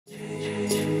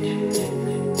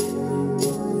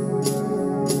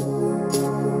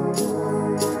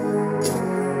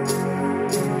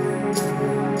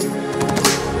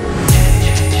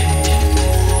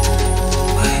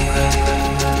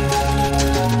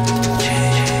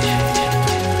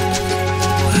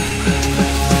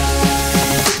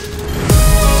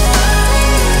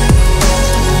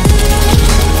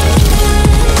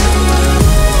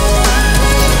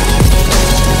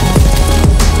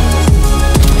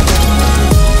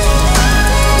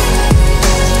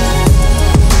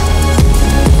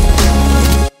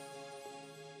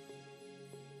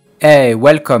Hey,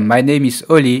 welcome, my name is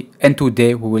Oli and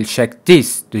today we will check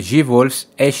this, the G-Wolves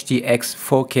HTX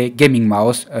 4K gaming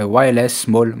mouse, a wireless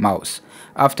small mouse.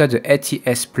 After the Hati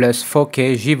S Plus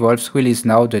 4K, G-Wolves release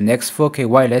now the next 4K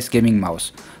wireless gaming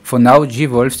mouse. For now,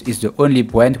 G-Wolves is the only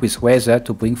brand with Razer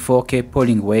to bring 4K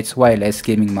polling weights wireless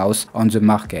gaming mouse on the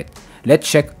market. Let's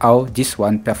check how this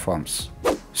one performs.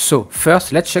 So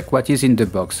first let's check what is in the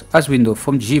box. As we know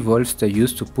from G-Wolves, they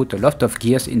used to put a lot of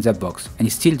gears in the box, and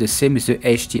it's still the same with the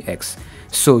HTX.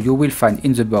 So you will find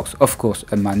in the box of course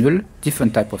a manual,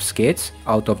 different type of skates.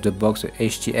 Out of the box the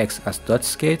HTX has dot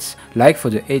skates. Like for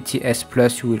the Hati S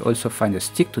Plus, you will also find a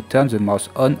stick to turn the mouse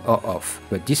on or off,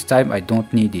 but this time I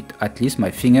don't need it, at least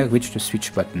my finger reached the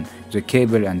switch button. The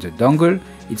cable and the dongle,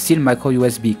 it's still micro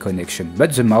USB connection,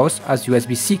 but the mouse has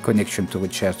USB-C connection to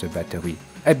recharge the battery.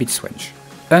 A bit strange.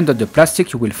 Under the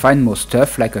plastic you will find more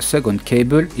stuff like a second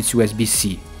cable, it's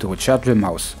USB-C to recharge the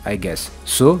mouse, I guess.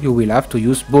 So you will have to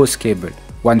use both cables,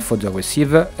 one for the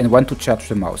receiver and one to charge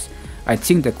the mouse. I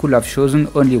think they could have chosen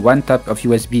only one type of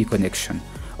USB connection,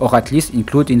 or at least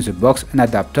include in the box an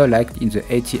adapter like in the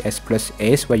Hati S Plus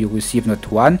Ace, where you receive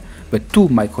not one but two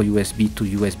micro USB to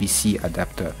USB-C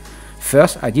adapter.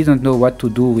 First I didn't know what to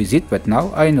do with it, but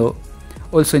now I know.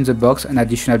 Also in the box an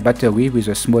additional battery with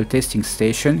a small testing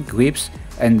station, grips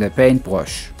and a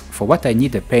paintbrush. For what I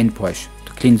need a paintbrush?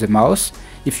 To clean the mouse?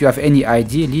 If you have any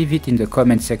idea, leave it in the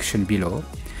comment section below.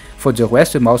 For the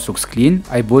rest, the mouse looks clean.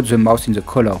 I bought the mouse in the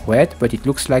color red, but it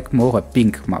looks like more a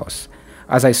pink mouse.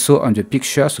 As I saw on the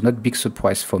picture, so not big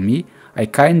surprise for me. I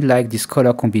kinda like this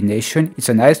color combination, it's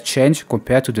a nice change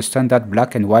compared to the standard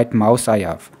black and white mouse I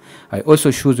have. I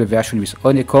also choose the version with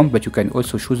honeycomb, but you can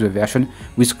also choose the version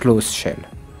with closed shell.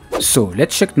 So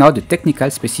let's check now the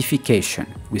technical specification.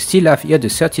 We still have here the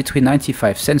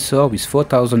 3395 sensor with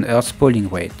 4000 Hz polling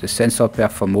rate. The sensor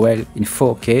performs well in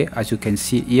 4K, as you can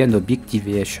see here, no big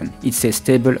deviation. It stays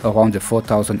stable around the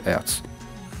 4000 Hz.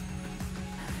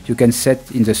 You can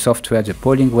set in the software the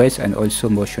polling rates and also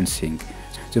motion sync.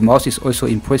 The mouse is also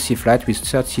impressive light with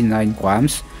 39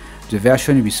 grams. The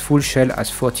version with full shell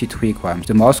has 43 grams.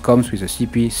 The mouse comes with the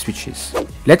CP switches.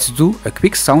 Let's do a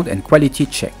quick sound and quality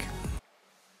check.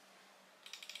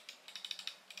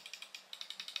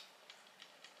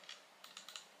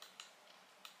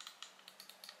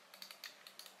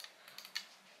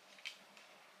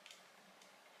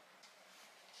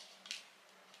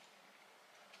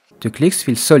 The clicks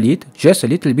feel solid, just a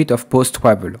little bit of pause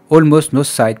travel, almost no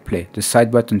side play. The side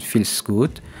button feels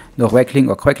good, no rattling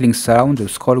or crackling sound, the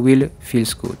scroll wheel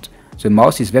feels good. The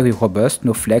mouse is very robust,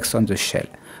 no flex on the shell.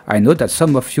 I know that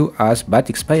some of you has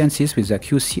bad experiences with the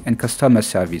QC and customer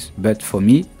service, but for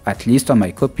me, at least on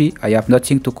my copy, I have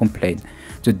nothing to complain.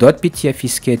 The .ptfe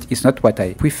skate is not what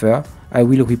I prefer, I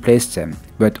will replace them,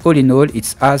 but all in all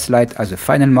it's as light as a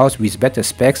final mouse with better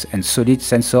specs and solid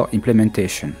sensor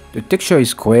implementation. The texture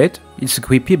is great, it's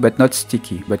grippy but not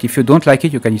sticky, but if you don't like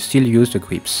it you can still use the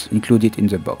grips included in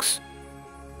the box.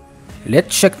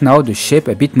 Let's check now the shape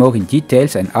a bit more in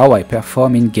details and how I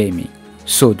perform in gaming.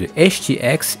 So the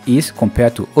HTX is,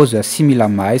 compared to other similar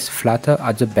mice, flatter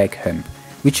at the back hump,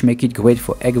 which make it great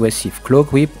for aggressive claw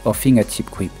grip or fingertip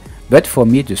grip. But for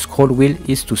me the scroll wheel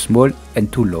is too small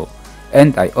and too low,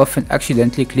 and I often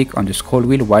accidentally click on the scroll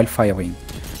wheel while firing.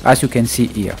 As you can see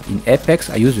here, in Apex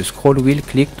I use the scroll wheel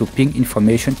click to ping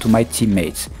information to my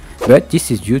teammates, but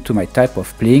this is due to my type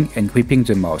of playing and gripping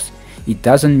the mouse. It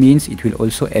doesn't mean it will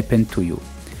also happen to you.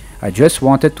 I just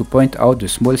wanted to point out the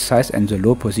small size and the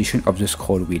low position of the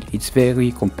scroll wheel. It's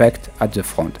very compact at the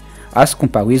front. As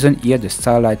comparison here, the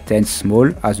Starlight 10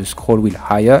 small has the scroll wheel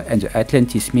higher and the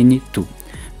Atlantis Mini too.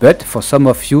 But for some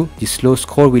of you, this low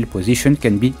scroll wheel position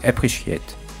can be appreciated.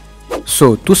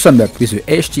 So to sum up, with the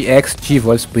HTX,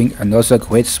 G-Wolves bring another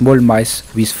great small mice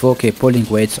with 4K polling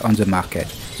weights on the market.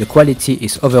 The quality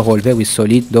is overall very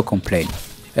solid, no complaint.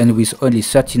 And with only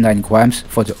 39 grams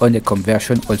for the honeycomb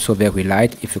version, also very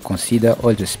light if you consider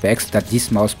all the specs that this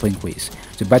mouse brings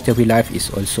with. The battery life is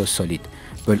also solid.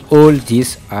 But all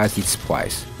this has its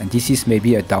price, and this is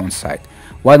maybe a downside.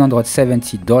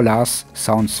 $170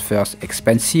 sounds first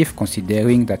expensive,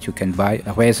 considering that you can buy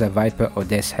a Razer Viper or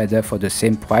Death header for the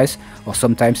same price or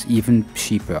sometimes even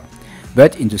cheaper.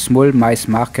 But in the small mice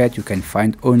market you can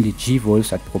find only G-Wolves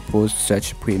that propose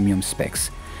such premium specs.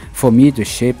 For me, the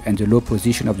shape and the low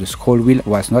position of the scroll wheel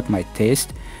was not my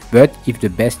taste, but if the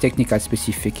best technical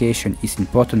specification is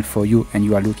important for you and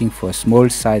you are looking for a small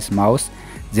size mouse,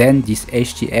 then this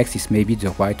HTX is maybe the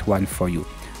right one for you.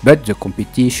 But the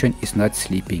competition is not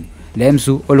sleeping.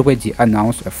 Lemzu already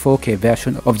announced a 4K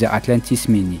version of the Atlantis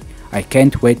Mini. I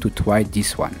can't wait to try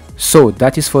this one. So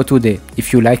that is for today.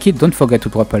 If you like it, don't forget to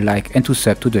drop a like and to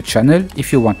sub to the channel.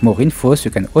 If you want more infos,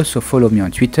 you can also follow me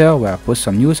on Twitter where I post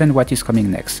some news and what is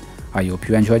coming next. I hope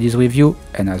you enjoyed this review,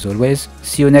 and as always,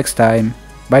 see you next time.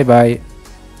 Bye bye.